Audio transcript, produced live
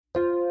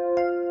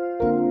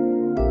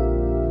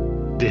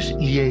This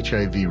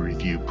EHIV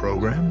review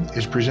program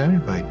is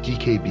presented by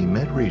DKB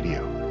Med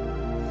Radio.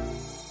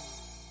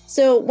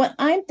 So when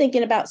I'm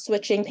thinking about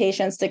switching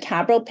patients to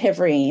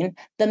cabrilpivirine,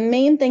 the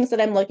main things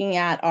that I'm looking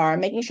at are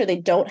making sure they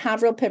don't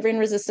have rilpivirine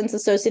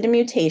resistance-associated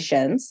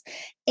mutations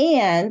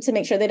and to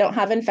make sure they don't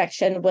have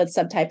infection with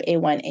subtype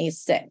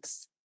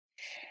A1A6.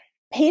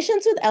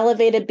 Patients with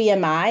elevated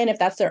BMI, and if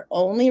that's their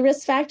only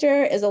risk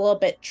factor, is a little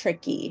bit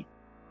tricky.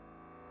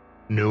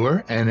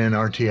 Newer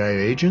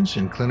NNRTI agents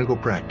in clinical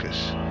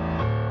practice.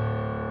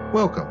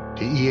 Welcome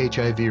to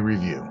EHIV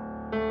Review.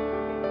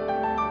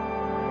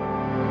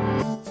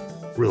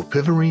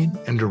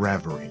 Rilpivirine and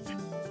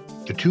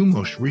doravirine, the two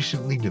most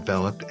recently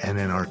developed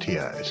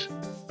NNRTIs.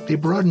 They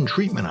broaden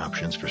treatment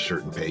options for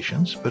certain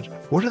patients, but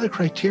what are the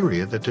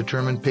criteria that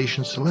determine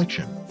patient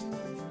selection?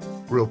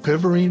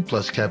 Rilpivirine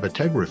plus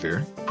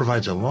cabotegravir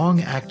provides a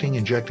long-acting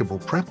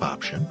injectable PrEP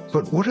option,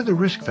 but what are the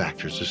risk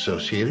factors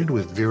associated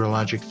with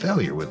virologic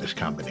failure with this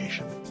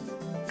combination?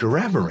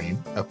 Doravirine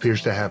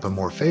appears to have a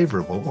more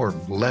favorable or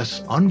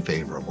less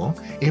unfavorable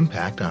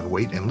impact on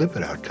weight and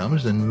lipid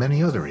outcomes than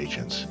many other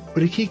agents,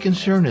 but a key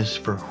concern is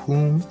for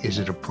whom is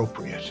it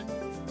appropriate?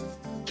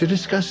 To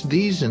discuss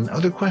these and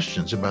other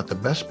questions about the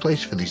best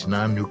place for these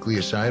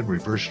non-nucleoside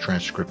reverse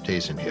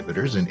transcriptase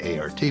inhibitors and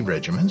ART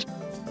regimens,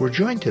 we're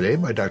joined today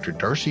by Dr.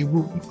 Darcy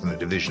Wooten from the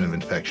Division of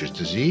Infectious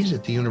Disease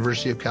at the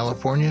University of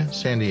California,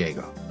 San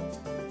Diego.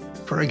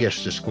 For our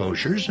guest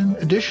disclosures and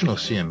additional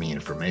CME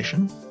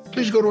information,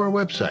 please go to our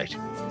website,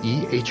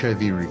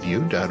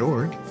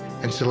 ehivreview.org,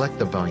 and select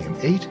the Volume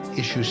 8,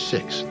 Issue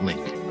 6 link.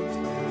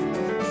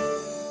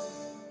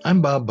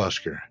 I'm Bob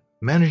Busker,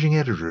 Managing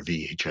Editor of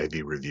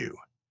EHIV Review.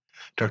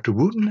 Dr.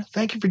 Wooten,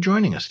 thank you for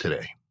joining us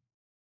today.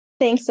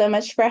 Thanks so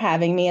much for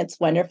having me. It's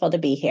wonderful to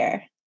be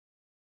here.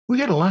 We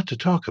got a lot to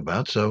talk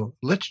about, so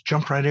let's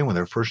jump right in with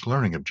our first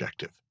learning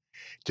objective.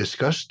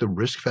 Discuss the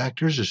risk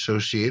factors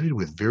associated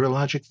with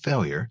virologic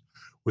failure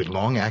with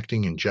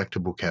long-acting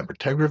injectable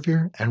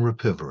cabotegravir and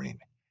rilpivirine.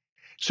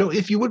 So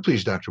if you would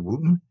please, Dr.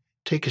 Wooten,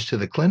 take us to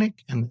the clinic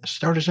and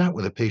start us out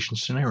with a patient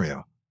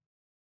scenario.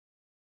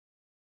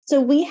 So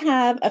we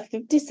have a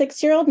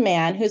 56-year-old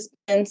man who's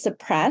been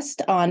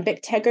suppressed on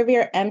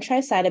bictegravir,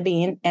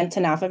 emtricitabine, and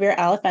tenofovir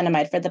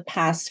alafenamide for the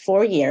past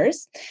 4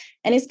 years.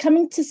 And he's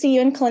coming to see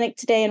you in clinic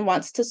today and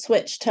wants to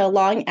switch to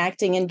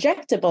long-acting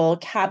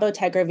injectable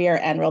cabotegravir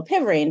and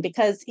rilpivirine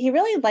because he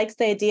really likes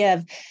the idea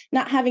of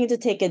not having to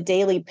take a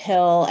daily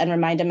pill and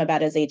remind him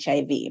about his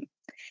HIV.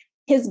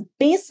 His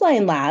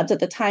baseline labs at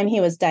the time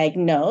he was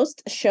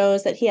diagnosed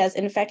shows that he has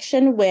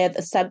infection with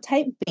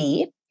subtype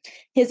B.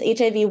 His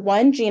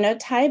HIV-1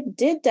 genotype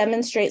did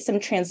demonstrate some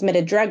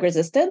transmitted drug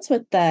resistance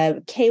with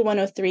the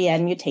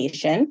K103N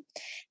mutation.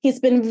 He's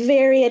been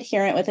very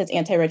adherent with his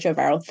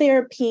antiretroviral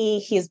therapy.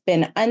 He's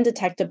been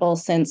undetectable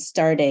since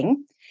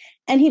starting.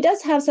 And he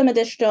does have some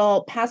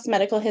additional past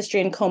medical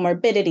history and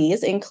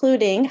comorbidities,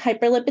 including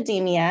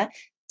hyperlipidemia,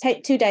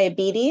 type 2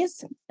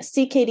 diabetes,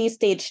 CKD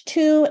stage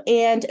 2,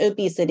 and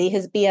obesity.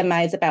 His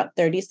BMI is about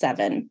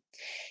 37.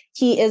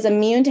 He is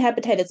immune to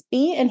hepatitis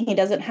B, and he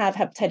doesn't have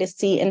hepatitis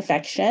C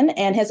infection,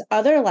 and his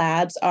other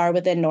labs are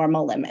within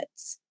normal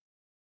limits.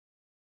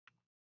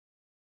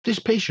 This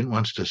patient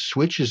wants to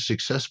switch his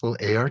successful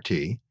ART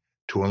to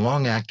a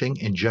long-acting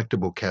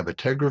injectable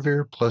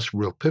cabotegravir plus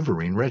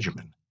rilpivirine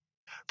regimen.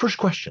 First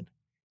question,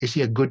 is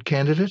he a good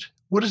candidate?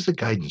 What does the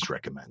guidance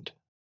recommend?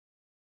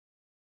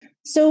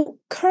 So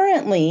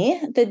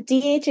currently, the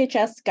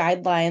DHHS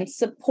guidelines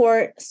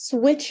support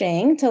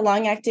switching to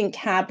long-acting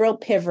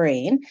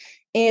cabrilpivirine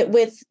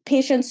with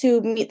patients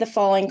who meet the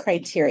following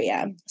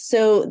criteria.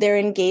 So they're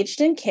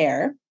engaged in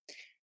care.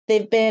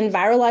 They've been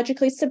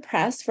virologically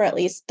suppressed for at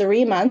least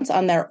 3 months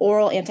on their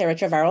oral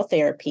antiretroviral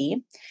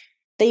therapy.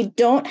 They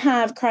don't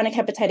have chronic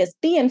hepatitis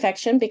B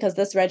infection because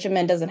this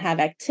regimen doesn't have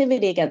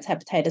activity against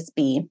hepatitis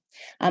B.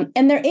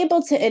 And they're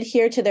able to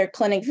adhere to their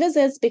clinic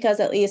visits because,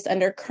 at least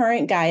under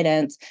current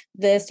guidance,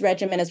 this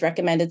regimen is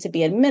recommended to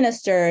be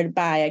administered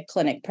by a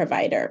clinic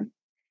provider.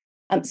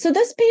 So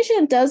this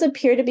patient does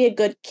appear to be a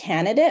good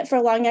candidate for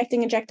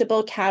long-acting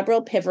injectable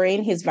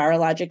cabrilpivirine. He's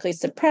virologically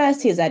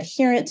suppressed. He's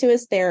adherent to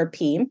his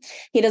therapy.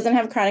 He doesn't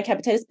have chronic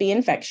hepatitis B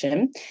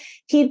infection.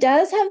 He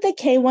does have the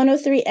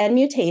K103N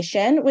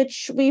mutation,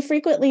 which we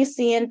frequently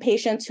see in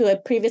patients who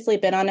have previously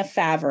been on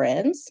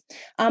efavirenz.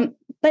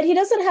 But he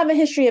doesn't have a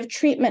history of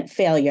treatment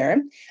failure,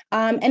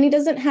 and he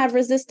doesn't have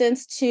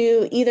resistance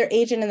to either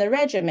agent in the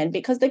regimen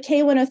because the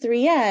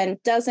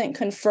K103N doesn't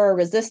confer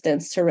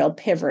resistance to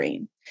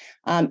rilpivirine.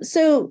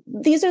 So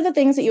these are the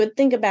things that you would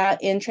think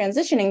about in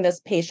transitioning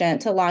this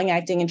patient to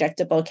long-acting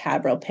injectable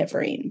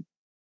cabrilpivirine.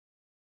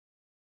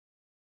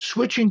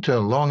 Switching to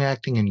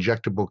long-acting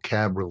injectable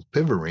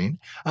cabrilpivirine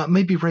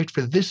may be right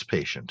for this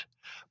patient,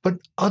 but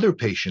other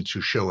patients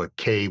who show a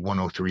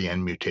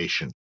K103N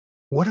mutation,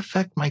 what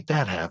effect might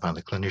that have on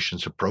the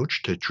clinician's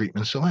approach to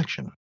treatment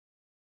selection?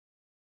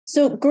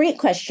 So great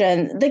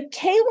question. The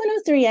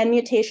K103N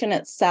mutation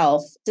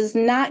itself does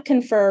not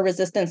confer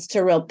resistance to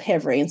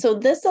rilpivirine. So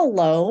this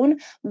alone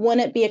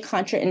wouldn't be a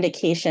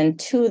contraindication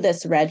to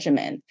this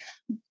regimen.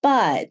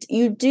 But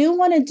you do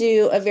want to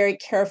do a very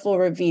careful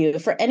review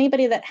for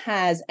anybody that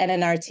has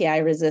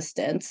NNRTI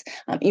resistance.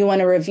 You want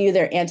to review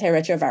their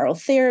antiretroviral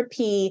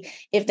therapy,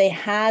 if they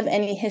have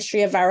any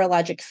history of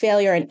virologic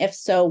failure, and if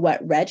so,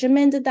 what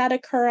regimen did that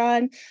occur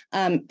on?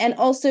 And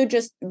also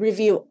just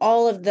review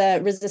all of the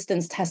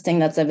resistance testing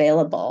that's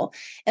available.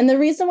 And the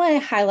reason why I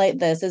highlight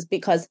this is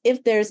because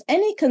if there's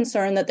any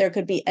concern that there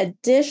could be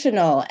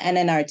additional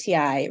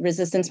NNRTI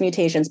resistance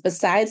mutations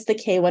besides the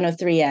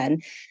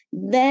K103N,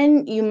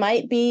 then you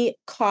might be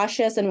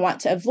cautious and want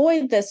to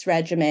avoid this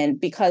regimen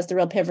because the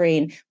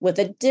rilpivirine with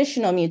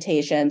additional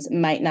mutations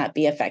might not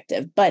be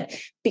effective. But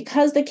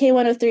because the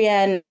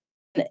K103N,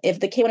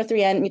 if the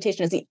K103N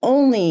mutation is the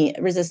only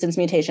resistance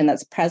mutation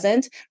that's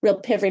present,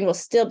 rilpivirine will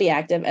still be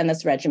active and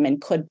this regimen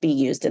could be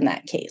used in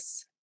that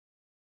case.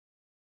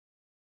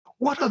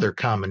 What other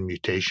common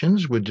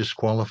mutations would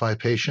disqualify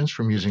patients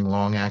from using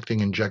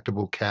long-acting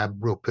injectable CAB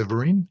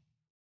rilpivirine?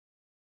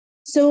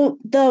 So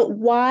the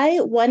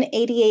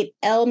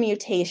Y188L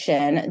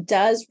mutation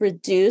does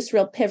reduce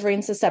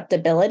rilpivirine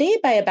susceptibility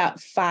by about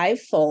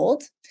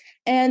 5-fold.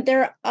 And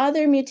there are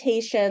other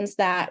mutations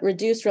that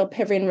reduce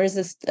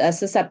rilpivirine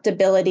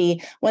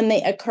susceptibility when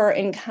they occur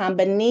in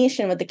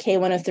combination with the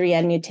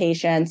K103N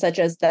mutation, such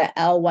as the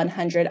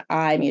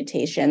L100I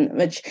mutation,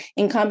 which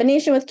in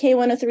combination with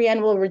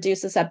K103N will reduce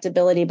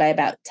susceptibility by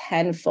about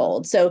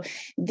 10-fold. So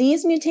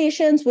these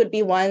mutations would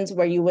be ones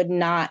where you would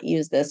not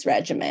use this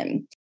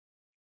regimen.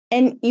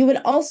 And you would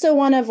also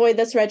want to avoid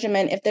this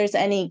regimen if there's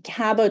any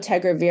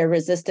cabotegravir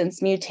resistance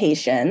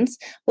mutations.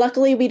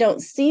 Luckily, we don't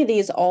see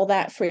these all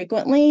that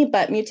frequently,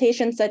 but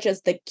mutations such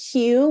as the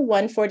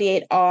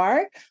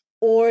Q148R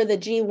or the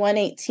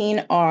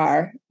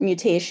G118R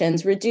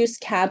mutations reduce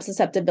CAB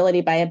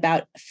susceptibility by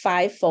about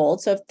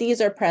 5-fold. So if these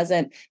are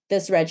present,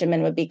 this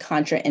regimen would be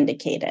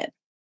contraindicated.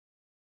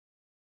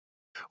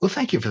 Well,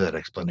 thank you for that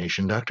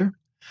explanation, Doctor.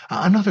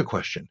 Another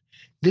question.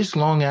 This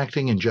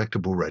long-acting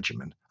injectable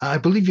regimen, I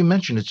believe you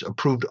mentioned it's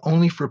approved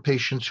only for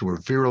patients who are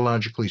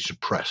virologically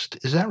suppressed.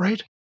 Is that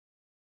right?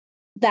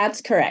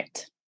 That's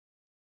correct.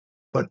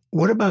 But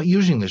what about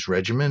using this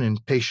regimen in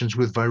patients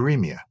with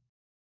viremia?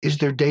 Is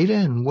there data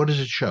and what does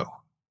it show?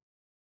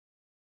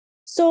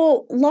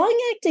 So,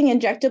 long-acting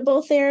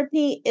injectable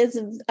therapy is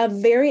a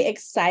very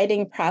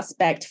exciting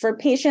prospect for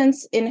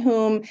patients in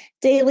whom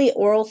daily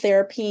oral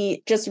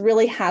therapy just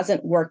really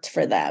hasn't worked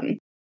for them.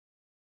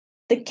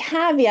 The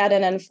caveat,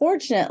 and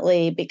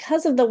unfortunately,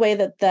 because of the way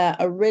that the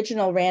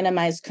original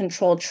randomized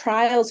controlled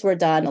trials were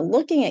done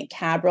looking at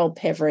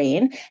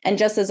rilpivirine, and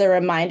just as a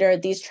reminder,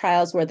 these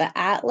trials were the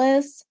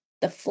ATLAS,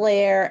 the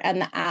FLAIR,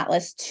 and the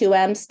ATLAS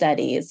 2M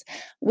studies.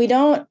 We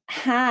don't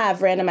have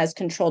randomized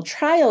controlled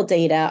trial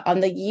data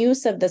on the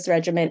use of this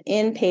regimen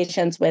in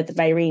patients with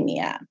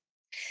viremia.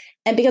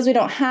 And because we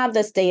don't have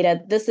this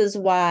data, this is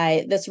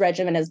why this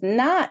regimen is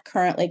not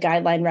currently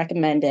guideline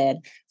recommended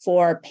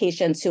for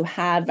patients who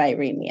have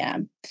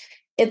viremia.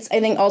 It's, I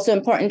think, also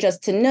important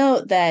just to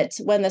note that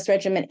when this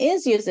regimen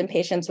is used in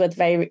patients with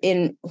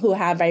who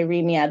have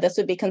viremia, this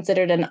would be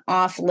considered an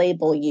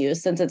off-label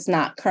use since it's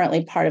not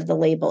currently part of the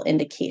label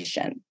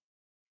indication.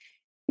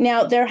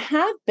 Now, there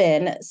have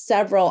been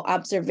several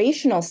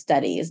observational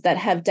studies that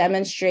have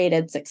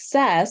demonstrated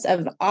success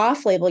of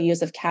off-label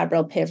use of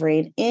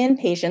rilpivirine in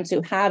patients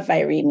who have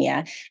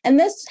viremia. And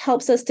this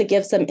helps us to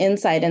give some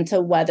insight into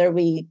whether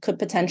we could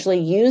potentially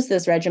use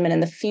this regimen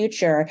in the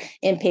future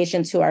in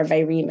patients who are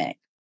viremic.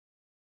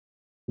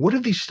 What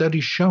have these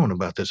studies shown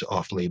about this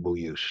off-label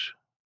use?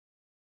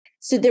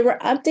 So there were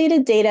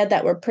updated data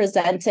that were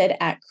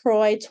presented at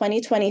CROI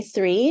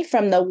 2023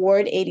 from the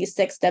Ward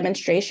 86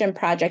 demonstration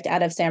project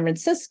out of San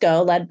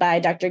Francisco, led by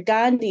Dr.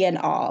 Gandhi et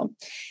al.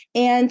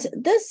 And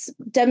this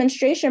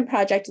demonstration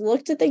project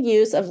looked at the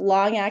use of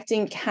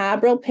long-acting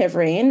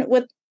rilpivirine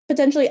with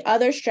potentially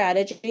other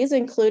strategies,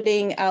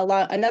 including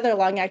another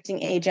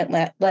long-acting agent,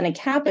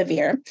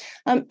 lenacapavir,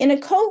 in a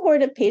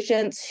cohort of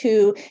patients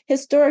who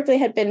historically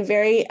had been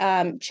very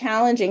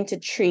challenging to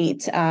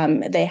treat.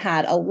 They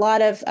had a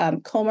lot of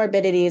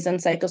comorbidities and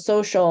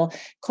psychosocial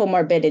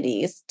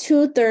comorbidities.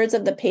 2/3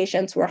 of the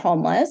patients were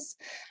homeless.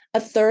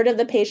 1/3 of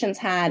the patients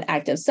had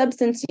active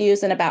substance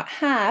use, and about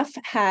half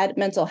had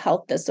mental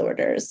health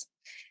disorders.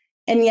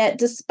 And yet,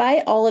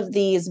 despite all of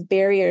these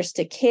barriers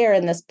to care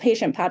in this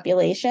patient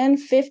population,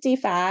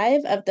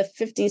 55 of the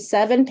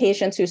 57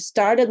 patients who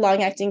started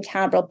long-acting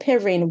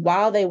rilpivirine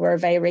while they were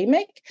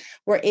viremic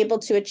were able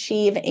to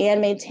achieve and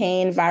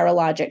maintain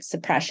virologic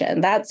suppression.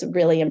 That's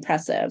really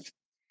impressive.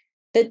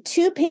 The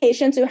 2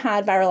 patients who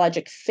had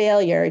virologic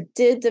failure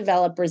did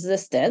develop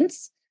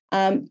resistance,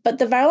 but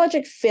the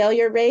virologic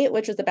failure rate,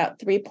 which was about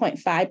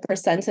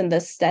 3.5% in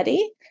this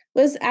study,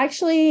 was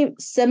actually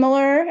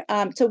similar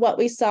to what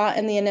we saw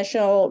in the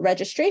initial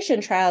registration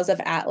trials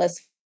of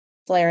ATLAS,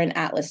 FLAIR, and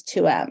ATLAS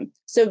 2M.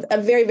 So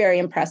very, very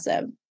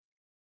impressive.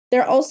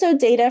 There are also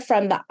data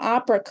from the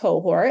OPERA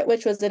cohort,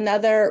 which was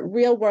another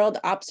real-world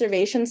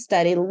observation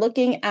study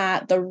looking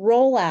at the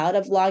rollout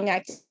of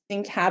long-acting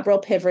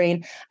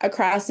rilpivirine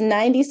across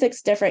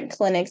 96 different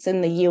clinics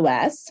in the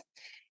U.S.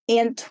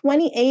 And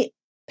 28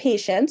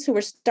 patients who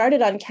were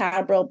started on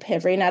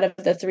cabrolpivirine out of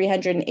the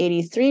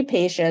 383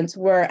 patients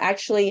were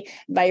actually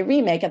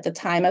viremic at the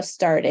time of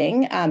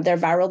starting. Their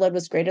viral load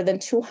was greater than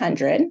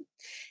 200.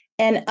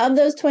 And of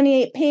those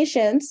 28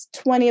 patients,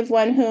 20 of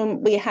one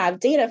whom we have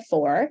data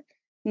for,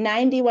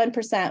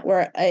 91%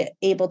 were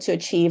able to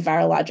achieve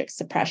virologic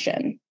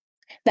suppression.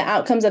 The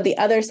outcomes of the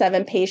other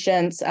 7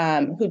 patients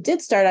who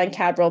did start on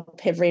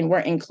cabrolpivirine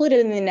weren't included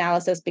in the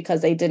analysis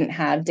because they didn't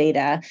have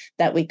data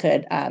that we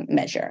could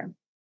measure.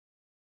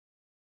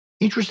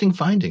 Interesting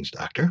findings,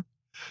 Doctor.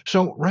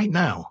 So, right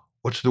now,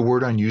 what's the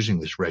word on using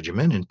this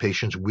regimen in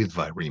patients with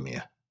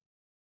viremia?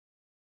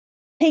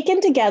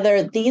 Taken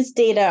together, these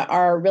data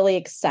are really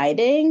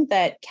exciting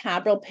that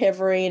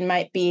cabrolpivirine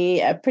might be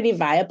a pretty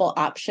viable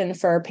option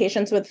for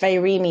patients with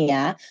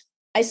viremia.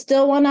 I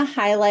still want to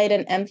highlight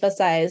and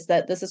emphasize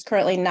that this is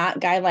currently not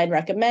guideline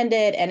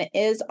recommended and it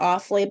is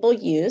off-label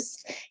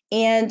use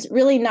and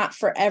really not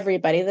for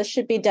everybody. This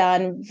should be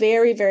done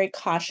very, very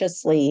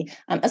cautiously,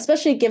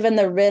 especially given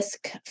the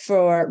risk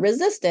for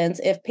resistance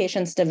if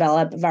patients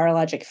develop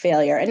virologic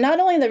failure. And not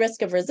only the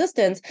risk of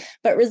resistance,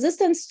 but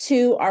resistance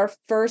to our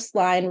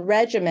first-line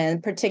regimen,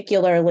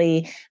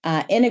 particularly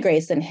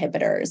integrase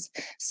inhibitors.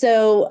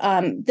 So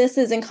this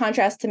is in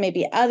contrast to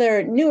maybe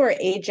other newer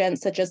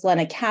agents such as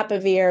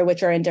lenacapavir,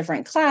 which are in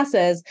different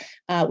classes,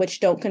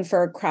 which don't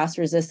confer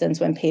cross-resistance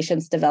when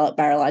patients develop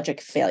virologic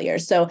failure.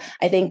 So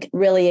I think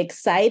really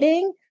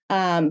exciting,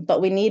 but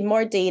we need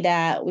more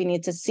data. We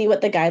need to see what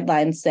the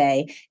guidelines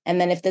say.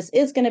 And then if this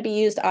is going to be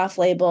used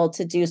off-label,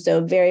 to do so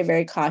very,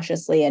 very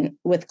cautiously and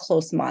with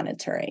close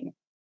monitoring.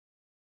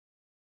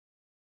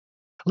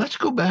 Let's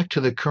go back to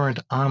the current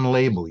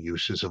on-label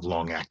uses of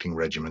long-acting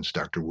regimens,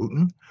 Dr.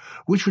 Wooten,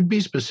 which would be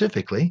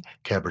specifically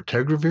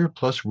cabotegravir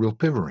plus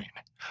rilpivirine.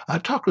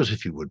 Talk to us,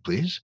 if you would,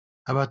 please,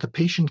 about the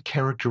patient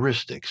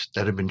characteristics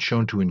that have been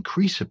shown to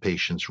increase a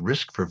patient's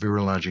risk for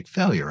virologic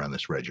failure on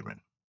this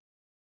regimen.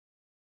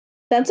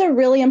 That's a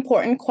really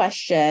important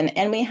question.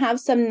 And we have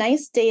some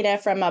nice data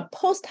from a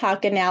post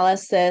hoc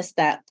analysis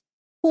that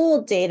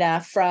pooled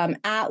data from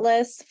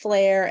Atlas,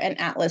 FLAIR, and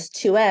Atlas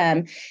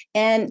 2M.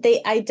 And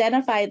they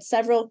identified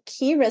several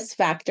key risk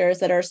factors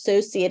that are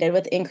associated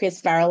with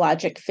increased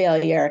virologic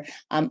failure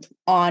on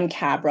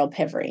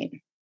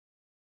cabrolpivirine.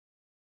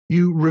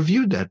 You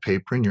reviewed that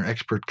paper in your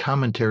expert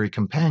commentary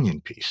companion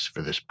piece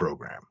for this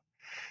program.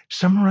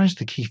 Summarize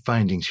the key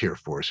findings here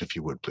for us, if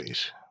you would,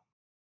 please.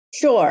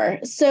 Sure.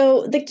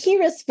 So the key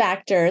risk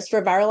factors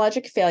for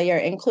virologic failure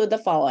include the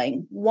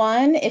following.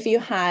 One, if you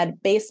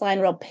had baseline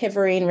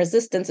rilpivirine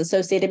resistance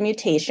associated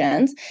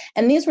mutations,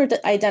 and these were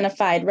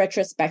identified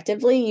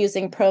retrospectively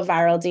using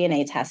proviral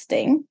DNA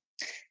testing.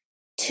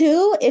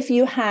 Two, if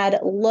you had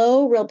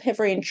low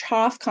rilpivirine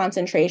trough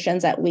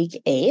concentrations at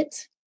week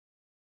 8.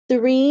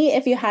 3,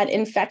 if you had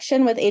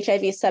infection with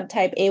HIV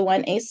subtype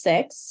A1,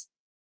 A6.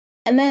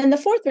 And then the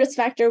fourth risk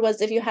factor was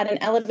if you had an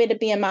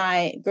elevated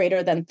BMI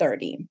greater than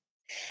 30.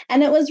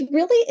 And it was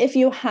really if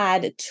you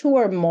had 2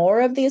 or more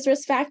of these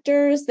risk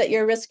factors that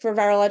your risk for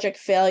virologic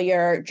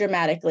failure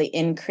dramatically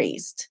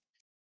increased.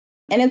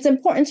 And it's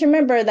important to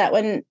remember that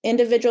when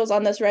individuals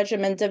on this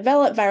regimen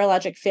develop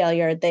virologic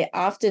failure, they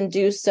often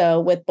do so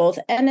with both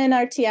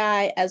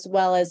NNRTI as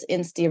well as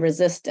INSTI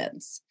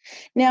resistance.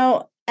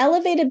 Now,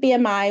 elevated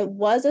BMI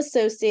was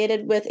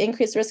associated with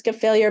increased risk of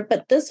failure,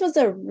 but this was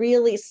a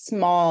really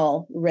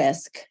small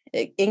risk.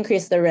 It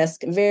increased the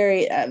risk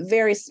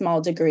very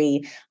small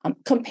degree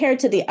compared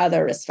to the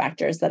other risk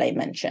factors that I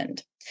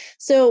mentioned.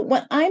 So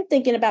when I'm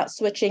thinking about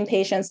switching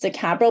patients to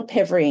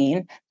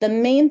cabrolpivirine, the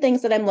main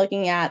things that I'm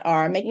looking at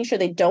are making sure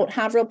they don't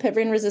have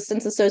rilpivirine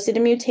resistance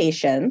associated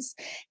mutations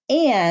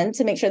and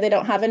to make sure they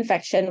don't have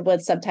infection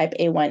with subtype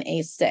A1,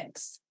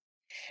 A6.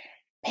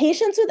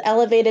 Patients with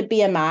elevated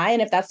BMI, and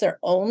if that's their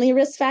only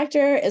risk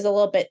factor, is a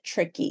little bit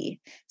tricky.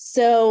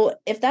 So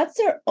if that's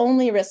their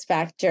only risk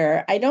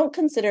factor, I don't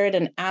consider it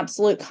an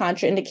absolute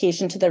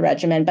contraindication to the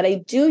regimen, but I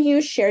do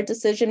use shared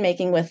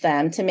decision-making with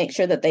them to make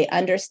sure that they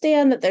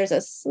understand that there's a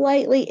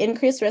slightly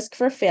increased risk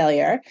for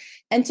failure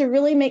and to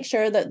really make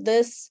sure that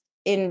this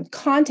in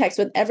context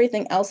with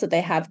everything else that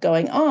they have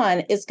going on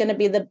is going to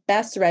be the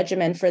best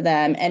regimen for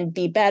them and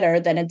be better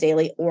than a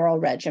daily oral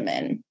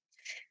regimen.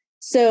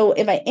 So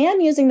if I am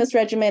using this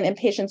regimen in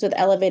patients with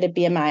elevated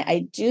BMI,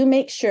 I do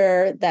make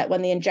sure that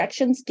when the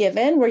injection's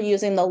given, we're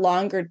using the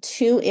longer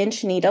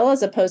 2-inch needle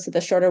as opposed to the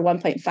shorter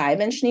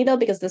 1.5-inch needle,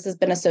 because this has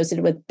been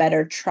associated with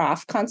better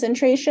trough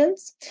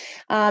concentrations.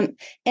 And,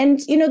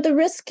 the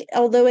risk,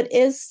 although it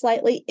is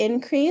slightly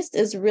increased,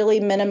 is really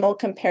minimal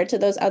compared to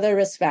those other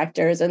risk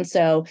factors. And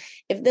so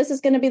if this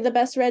is going to be the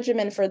best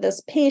regimen for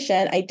this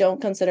patient, I don't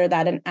consider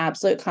that an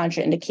absolute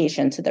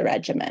contraindication to the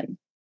regimen.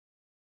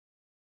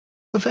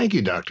 Well, thank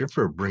you, Doctor,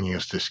 for bringing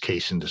us this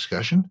case in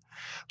discussion.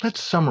 Let's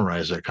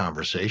summarize our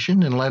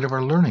conversation in light of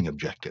our learning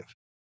objective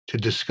to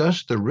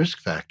discuss the risk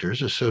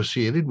factors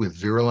associated with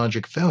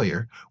virologic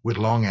failure with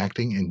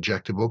long-acting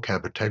injectable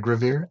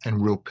cabotegravir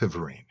and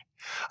rilpivirine.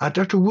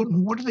 Dr.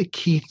 Wooten, what are the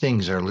key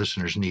things our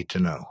listeners need to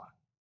know?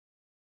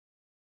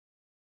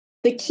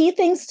 The key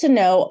things to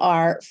know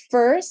are,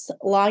 first,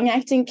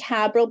 long-acting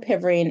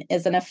cabrilpivirine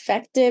is an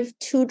effective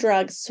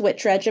two-drug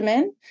switch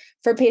regimen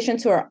for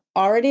patients who are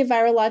already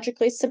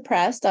virologically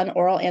suppressed on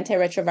oral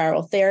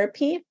antiretroviral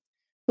therapy,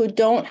 who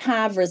don't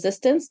have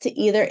resistance to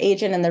either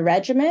agent in the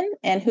regimen,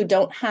 and who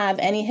don't have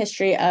any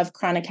history of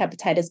chronic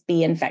hepatitis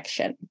B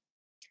infection.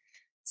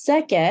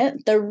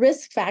 Second, the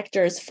risk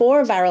factors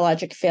for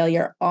virologic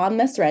failure on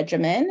this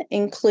regimen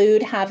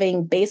include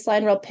having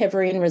baseline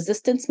rilpivirine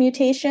resistance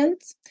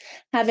mutations,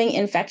 having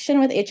infection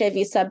with HIV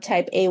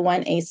subtype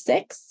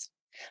A1A6,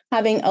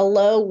 having a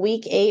low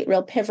week 8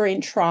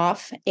 rilpivirine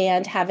trough,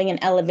 and having an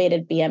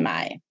elevated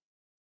BMI.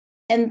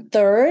 And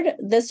third,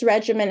 this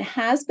regimen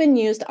has been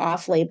used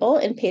off-label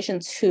in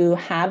patients who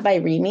have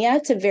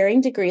viremia to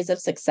varying degrees of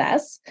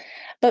success,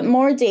 but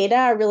more data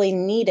are really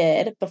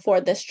needed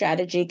before this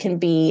strategy can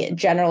be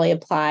generally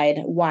applied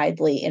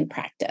widely in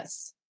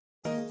practice.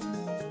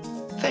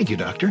 Thank you,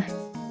 Doctor.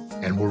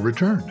 And we'll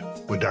return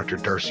with Dr.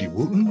 Darcy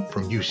Wooten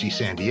from UC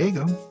San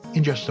Diego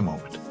in just a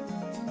moment.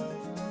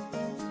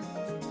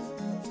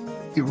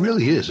 It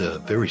really is a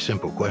very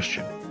simple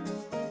question.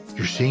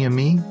 Your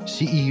CME,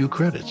 CEU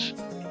credits,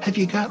 have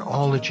you got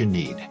all that you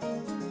need?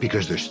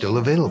 Because they're still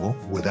available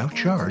without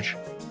charge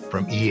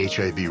from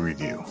eHIV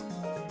Review.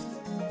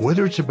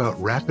 Whether it's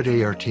about rapid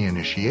ART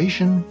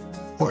initiation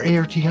or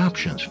ART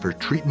options for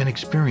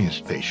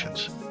treatment-experienced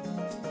patients,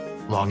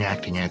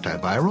 long-acting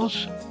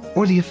antivirals,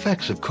 or the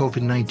effects of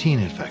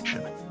COVID-19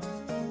 infection,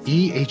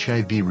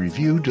 eHIV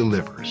Review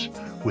delivers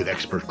with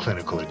expert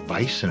clinical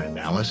advice and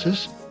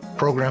analysis.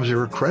 Programs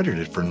are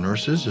accredited for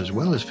nurses as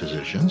well as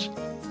physicians,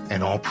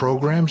 and all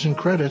programs and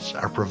credits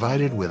are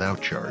provided without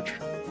charge.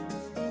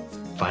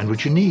 Find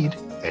what you need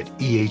at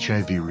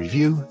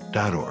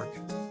ehivreview.org.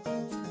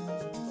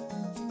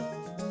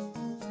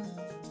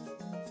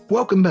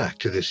 Welcome back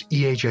to this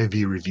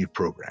eHIV Review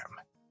program.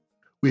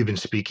 We've been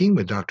speaking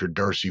with Dr.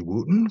 Darcy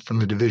Wooten from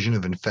the Division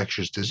of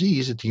Infectious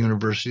Disease at the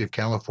University of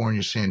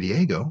California, San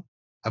Diego,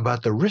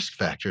 about the risk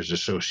factors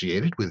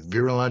associated with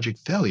virologic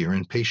failure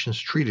in patients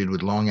treated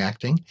with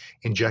long-acting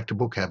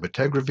injectable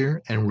cabotegravir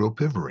and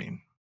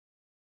rilpivirine.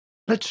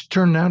 Let's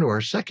turn now to our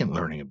second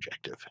learning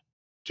objective.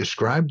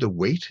 Describe the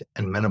weight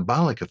and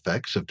metabolic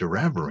effects of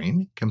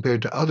doravirine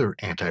compared to other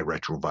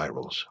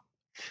antiretrovirals.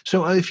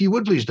 So if you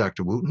would please,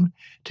 Dr. Wooten,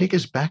 take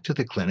us back to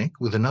the clinic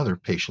with another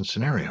patient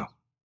scenario.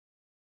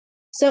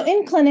 So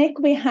in clinic,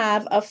 we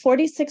have a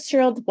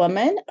 46-year-old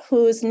woman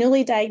who's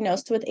newly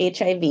diagnosed with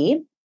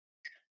HIV.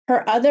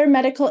 Her other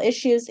medical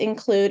issues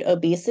include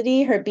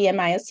obesity, her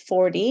BMI is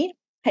 40,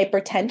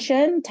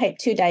 hypertension, type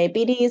 2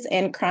 diabetes,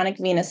 and chronic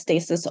venous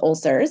stasis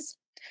ulcers.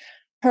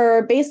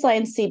 Her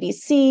baseline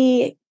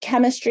CBC,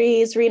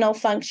 chemistries, renal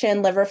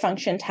function, liver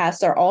function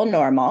tests are all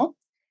normal.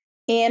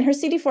 And her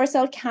CD4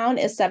 cell count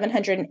is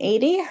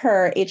 780.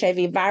 Her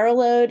HIV viral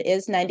load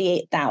is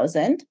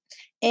 98,000.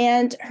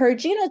 And her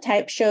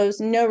genotype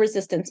shows no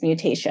resistance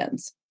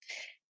mutations.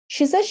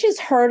 She says she's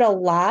heard a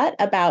lot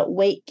about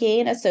weight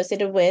gain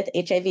associated with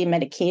HIV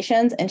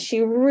medications, and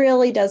she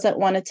really doesn't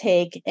want to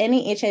take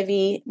any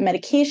HIV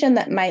medication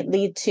that might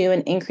lead to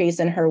an increase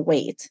in her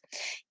weight,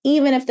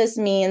 even if this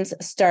means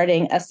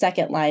starting a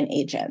second-line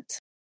agent.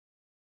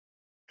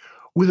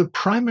 With a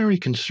primary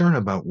concern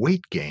about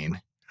weight gain,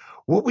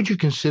 what would you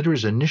consider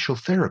as initial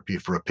therapy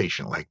for a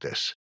patient like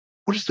this?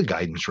 What does the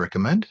guidance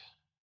recommend?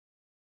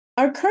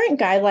 Our current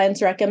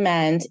guidelines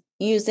recommend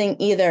using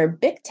either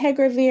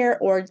bictegravir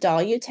or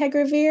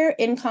dolutegravir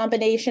in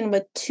combination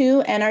with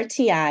 2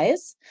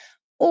 NRTIs,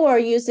 or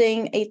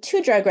using a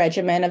 2-drug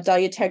regimen of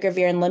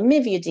dolutegravir and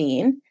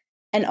lamivudine.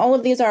 And all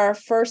of these are our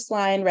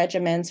first-line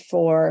regimens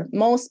for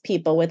most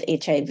people with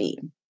HIV.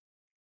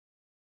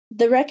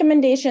 The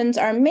recommendations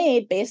are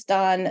made based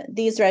on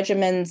these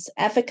regimens'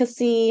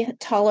 efficacy,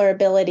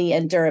 tolerability,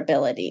 and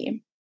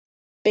durability.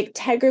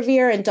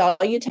 Bictegravir and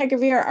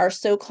dolutegravir are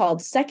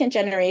so-called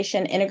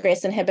second-generation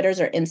integrase inhibitors,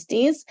 or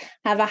INSTIs,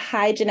 have a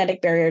high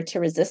genetic barrier to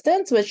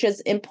resistance, which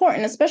is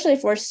important, especially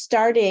if we're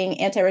starting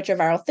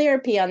antiretroviral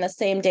therapy on the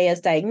same day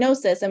as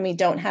diagnosis and we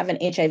don't have an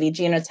HIV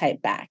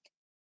genotype back.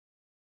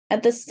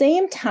 At the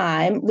same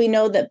time, we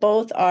know that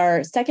both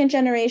our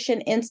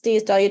second-generation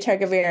INSTIs,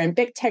 dolutegravir and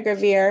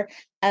bictegravir,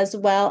 as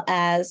well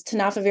as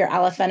tenofovir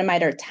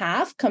alafenamide, or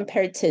TAF,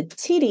 compared to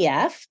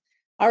TDF,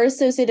 are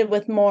associated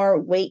with more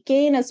weight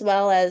gain as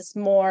well as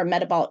more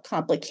metabolic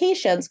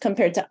complications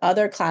compared to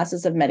other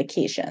classes of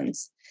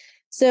medications.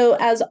 So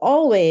as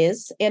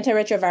always,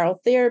 antiretroviral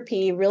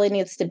therapy really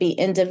needs to be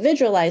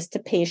individualized to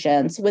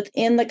patients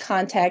within the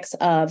context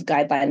of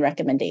guideline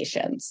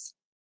recommendations.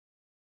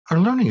 Our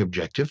learning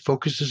objective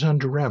focuses on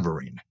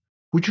doravirine.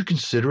 Would you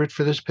consider it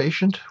for this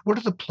patient? What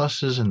are the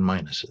pluses and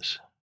minuses?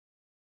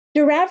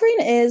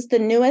 Doravirine is the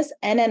newest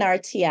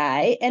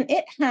NNRTI, and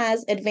it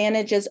has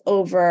advantages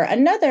over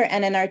another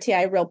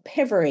NNRTI,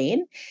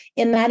 rilpivirine,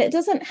 in that it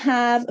doesn't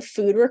have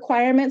food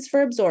requirements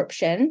for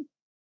absorption.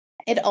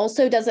 It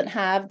also doesn't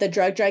have the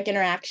drug-drug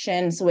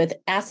interactions with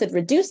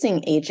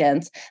acid-reducing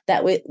agents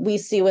that we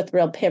see with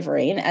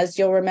rilpivirine. As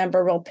you'll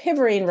remember,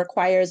 rilpivirine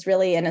requires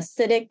really an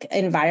acidic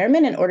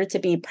environment in order to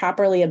be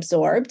properly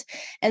absorbed.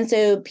 And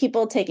so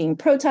people taking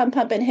proton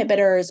pump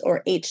inhibitors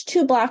or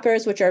H2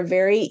 blockers, which are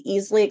very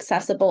easily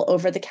accessible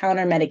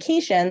over-the-counter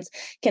medications,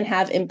 can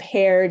have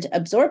impaired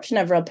absorption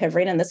of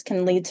rilpivirine, and this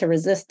can lead to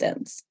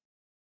resistance.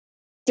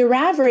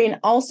 Doravirine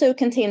also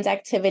contains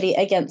activity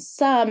against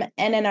some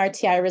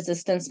NNRTI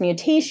resistance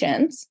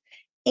mutations,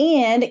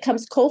 and it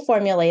comes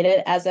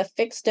co-formulated as a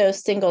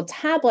fixed-dose single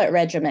tablet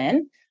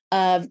regimen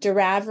of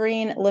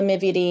doravirine,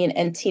 lamivudine,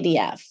 and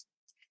TDF.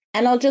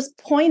 And I'll just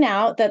point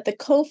out that the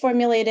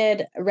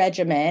co-formulated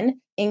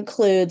regimen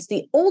includes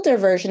the older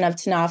version of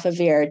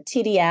tenofovir,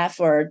 TDF,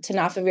 or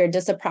tenofovir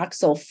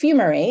disoproxil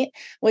fumarate,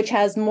 which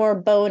has more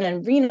bone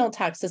and renal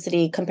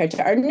toxicity compared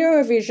to our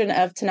newer version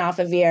of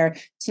tenofovir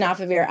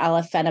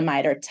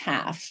alafenamide, or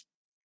TAF.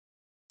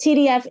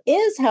 TDF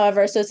is,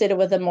 however, associated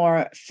with a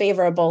more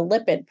favorable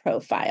lipid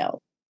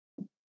profile.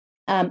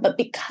 But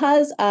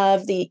because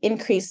of the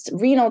increased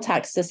renal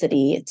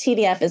toxicity,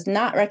 TDF is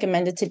not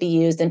recommended to be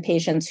used in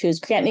patients whose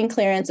creatinine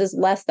clearance is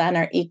less than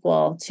or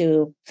equal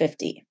to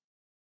 50.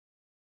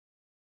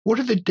 What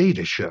do the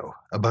data show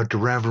about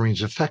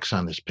doravirine's effects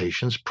on this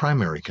patient's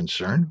primary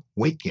concern,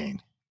 weight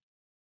gain?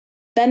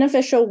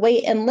 Beneficial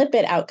weight and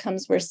lipid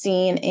outcomes were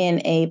seen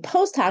in a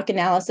post-hoc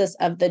analysis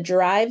of the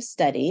DRIVE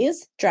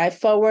studies, DRIVE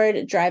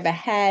Forward, DRIVE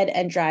Ahead,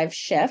 and DRIVE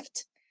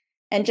Shift.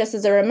 And just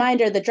as a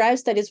reminder, the DRIVE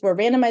studies were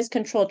randomized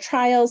controlled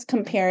trials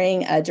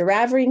comparing a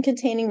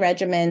doravirine-containing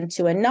regimen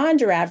to a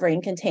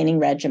non-doravirine-containing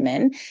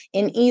regimen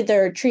in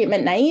either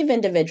treatment-naive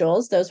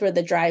individuals, those were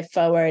the DRIVE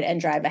Forward and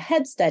DRIVE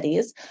Ahead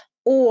studies,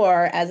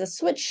 or as a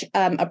switch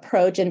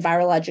approach in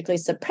virologically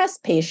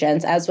suppressed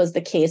patients, as was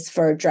the case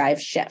for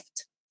DRIVE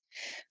Shift.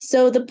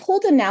 So the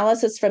pooled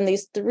analysis from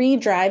these 3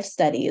 DRIVE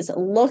studies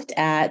looked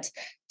at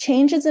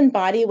changes in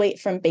body weight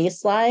from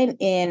baseline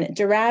in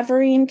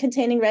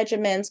doravirine-containing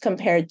regimens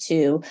compared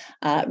to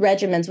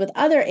regimens with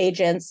other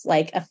agents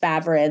like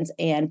efavirenz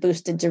and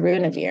boosted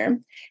darunavir.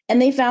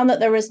 And they found that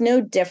there was no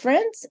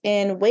difference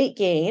in weight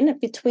gain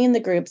between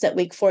the groups at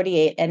week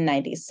 48 and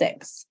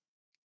 96.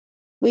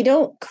 We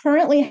don't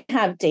currently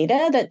have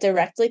data that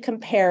directly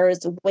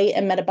compares weight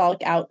and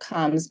metabolic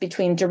outcomes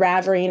between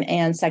doravirine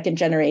and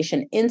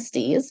second-generation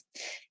INSTIs.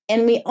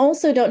 And we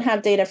also don't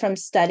have data from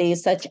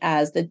studies such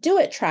as the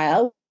DO-IT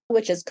trial,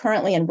 which is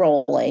currently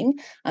enrolling,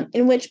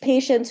 in which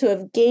patients who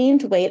have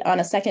gained weight on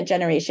a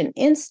second-generation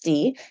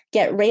INSTI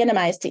get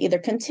randomized to either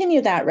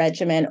continue that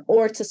regimen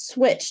or to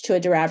switch to a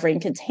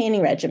doravirine-containing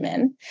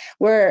regimen.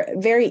 We're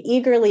very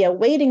eagerly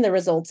awaiting the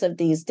results of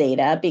these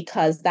data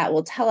because that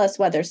will tell us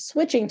whether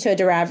switching to a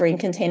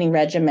doravirine-containing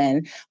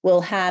regimen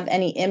will have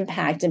any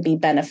impact and be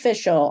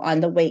beneficial on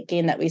the weight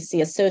gain that we see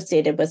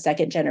associated with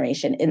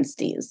second-generation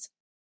INSTIs.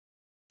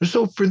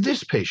 So for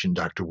this patient,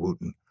 Dr.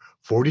 Wooten,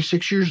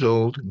 46 years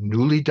old,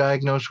 newly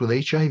diagnosed with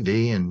HIV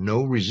and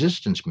no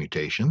resistance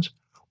mutations,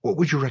 what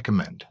would you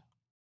recommend?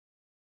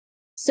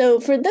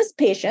 So for this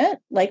patient,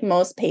 like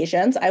most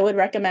patients, I would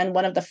recommend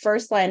one of the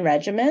first-line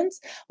regimens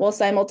while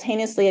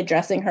simultaneously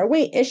addressing her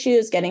weight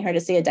issues, getting her to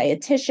see a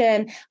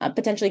dietitian,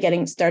 potentially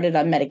getting started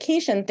on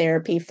medication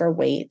therapy for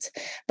weight.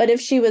 But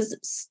if she was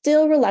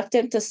still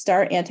reluctant to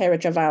start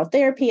antiretroviral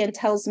therapy and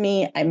tells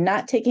me I'm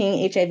not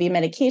taking HIV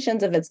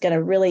medications if it's going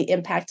to really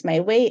impact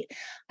my weight,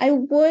 I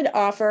would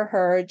offer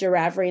her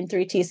doravirine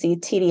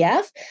 3-TC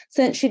TDF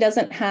since she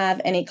doesn't have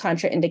any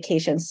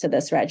contraindications to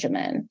this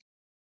regimen.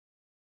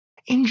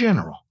 In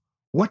general,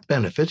 what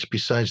benefits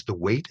besides the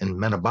weight and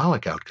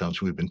metabolic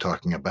outcomes we've been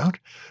talking about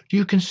do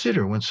you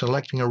consider when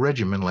selecting a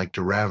regimen like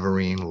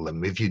doravirine,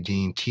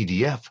 lamivudine,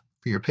 TDF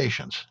for your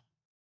patients?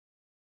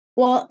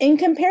 Well, in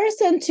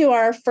comparison to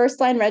our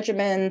first-line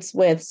regimens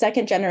with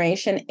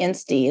second-generation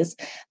INSTIs,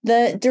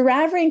 the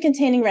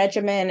doravirine-containing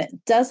regimen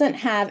doesn't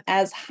have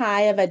as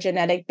high of a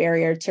genetic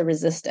barrier to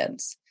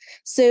resistance.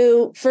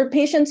 So for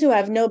patients who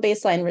have no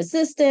baseline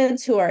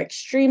resistance, who are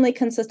extremely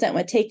consistent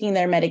with taking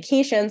their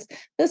medications,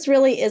 this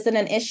really isn't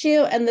an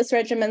issue, and this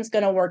regimen is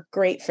going to work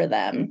great for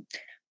them.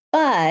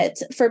 But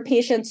for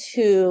patients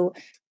who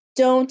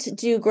don't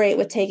do great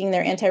with taking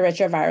their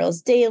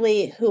antiretrovirals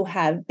daily, who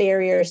have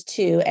barriers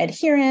to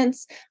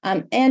adherence,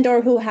 and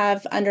or who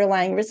have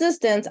underlying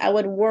resistance, I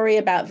would worry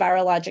about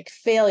virologic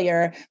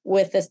failure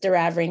with this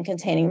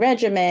doravirine-containing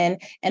regimen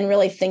and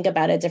really think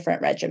about a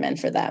different regimen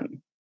for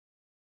them.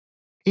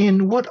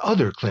 In what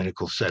other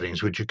clinical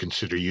settings would you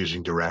consider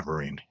using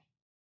doravirine?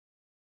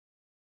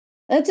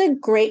 That's a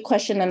great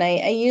question, and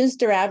I use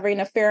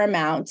doravirine a fair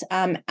amount.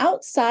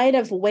 Outside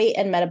of weight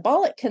and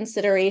metabolic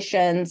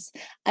considerations,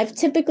 I've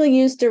typically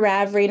used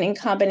doravirine in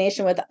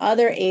combination with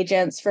other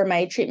agents for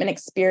my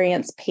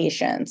treatment-experienced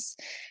patients.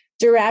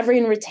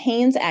 Doravirine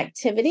retains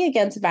activity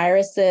against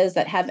viruses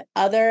that have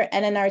other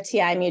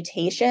NNRTI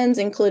mutations,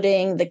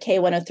 including the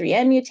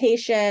K103N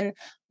mutation,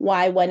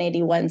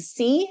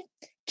 Y181C,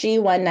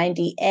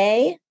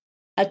 G190A,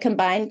 a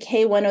combined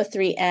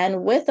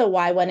K103N with a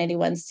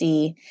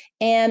Y181C,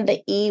 and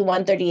the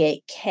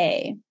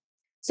E138K.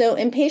 So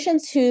in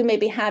patients who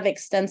maybe have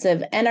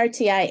extensive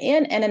NRTI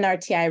and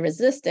NNRTI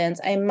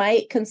resistance, I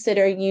might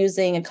consider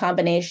using a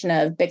combination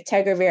of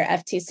bictegravir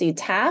FTC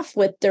TAF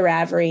with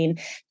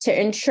doravirine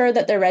to ensure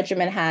that their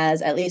regimen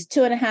has at least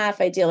 2.5,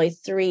 ideally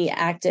 3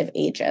 active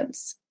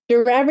agents.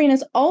 Doravirine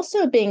is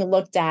also being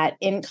looked at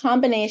in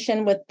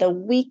combination with the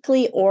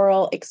weekly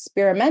oral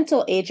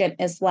experimental agent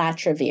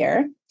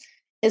islatravir.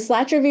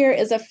 Islatravir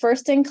is a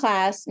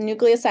first-in-class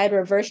nucleoside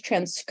reverse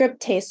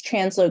transcriptase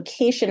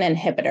translocation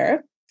inhibitor.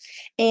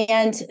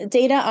 And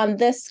data on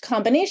this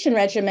combination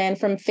regimen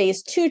from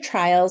phase 2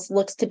 trials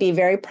looks to be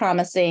very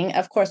promising.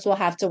 Of course, we'll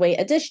have to wait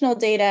additional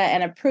data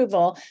and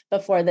approval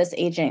before this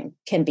agent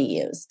can be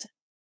used.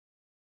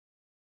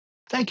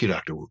 Thank you,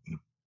 Dr. Wooten.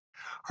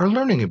 Our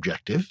learning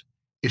objective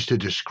is to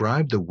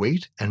describe the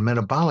weight and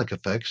metabolic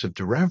effects of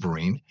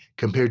doravirine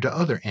compared to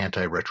other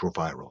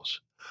antiretrovirals.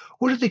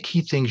 What are the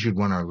key things you'd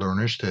want our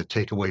learners to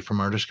take away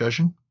from our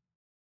discussion?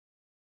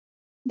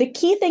 The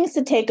key things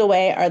to take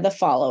away are the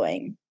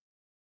following.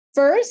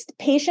 First,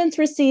 patients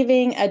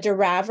receiving a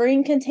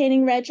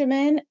doravirine-containing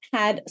regimen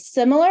had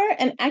similar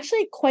and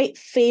actually quite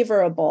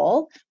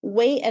favorable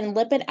weight and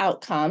lipid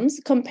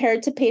outcomes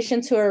compared to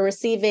patients who are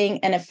receiving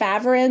an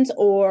efavirenz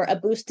or a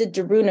boosted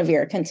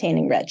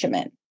darunavir-containing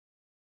regimen.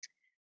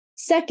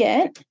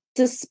 Second,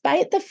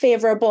 despite the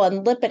favorable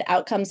and lipid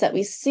outcomes that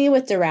we see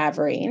with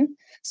doravirine,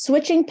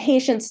 switching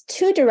patients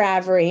to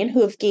doravirine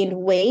who have gained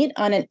weight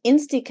on an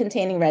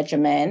INSTI-containing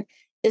regimen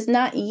is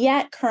not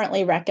yet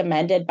currently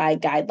recommended by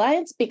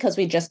guidelines because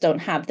we just don't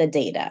have the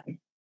data.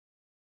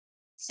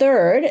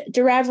 Third,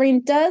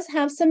 doravirine does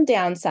have some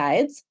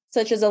downsides,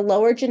 such as a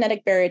lower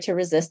genetic barrier to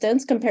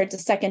resistance compared to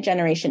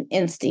second-generation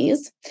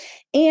INSTIs,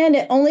 and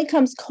it only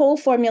comes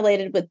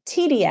co-formulated with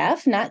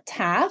TDF, not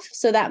TAF,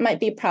 so that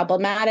might be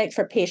problematic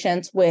for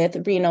patients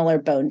with renal or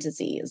bone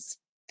disease.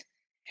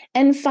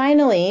 And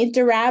finally,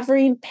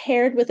 doravirine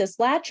paired with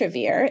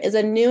islatravir is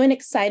a new and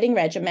exciting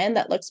regimen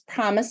that looks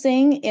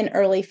promising in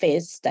early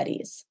phase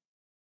studies.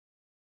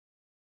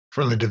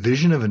 From the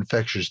Division of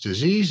Infectious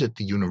Disease at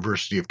the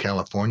University of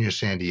California,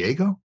 San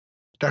Diego,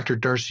 Dr.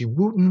 Darcy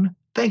Wooten,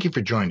 thank you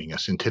for joining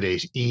us in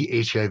today's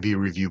eHIV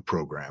review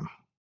program.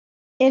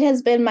 It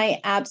has been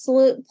my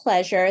absolute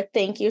pleasure.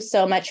 Thank you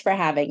so much for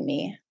having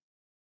me.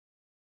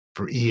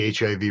 For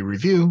eHIV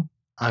Review,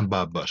 I'm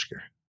Bob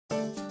Busker.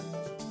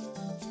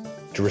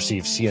 To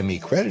receive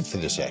CME credit for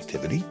this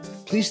activity,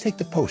 please take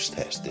the post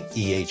test at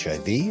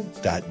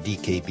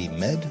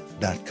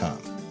ehiv.dkbmed.com.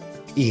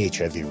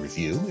 eHIV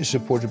Review is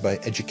supported by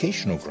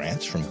educational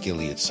grants from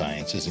Gilead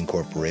Sciences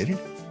Incorporated,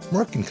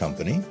 Merck &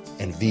 Company,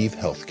 and ViiV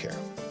Healthcare.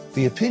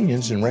 The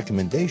opinions and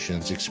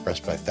recommendations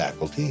expressed by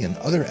faculty and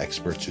other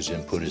experts whose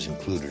input is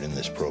included in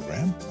this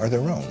program are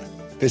their own.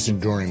 This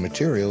enduring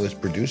material is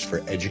produced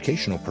for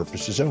educational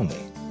purposes only.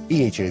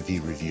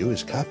 eHIV Review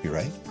is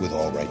copyright, with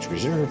all rights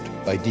reserved,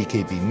 by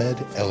DKB Med,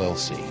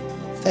 LLC.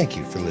 Thank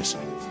you for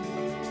listening.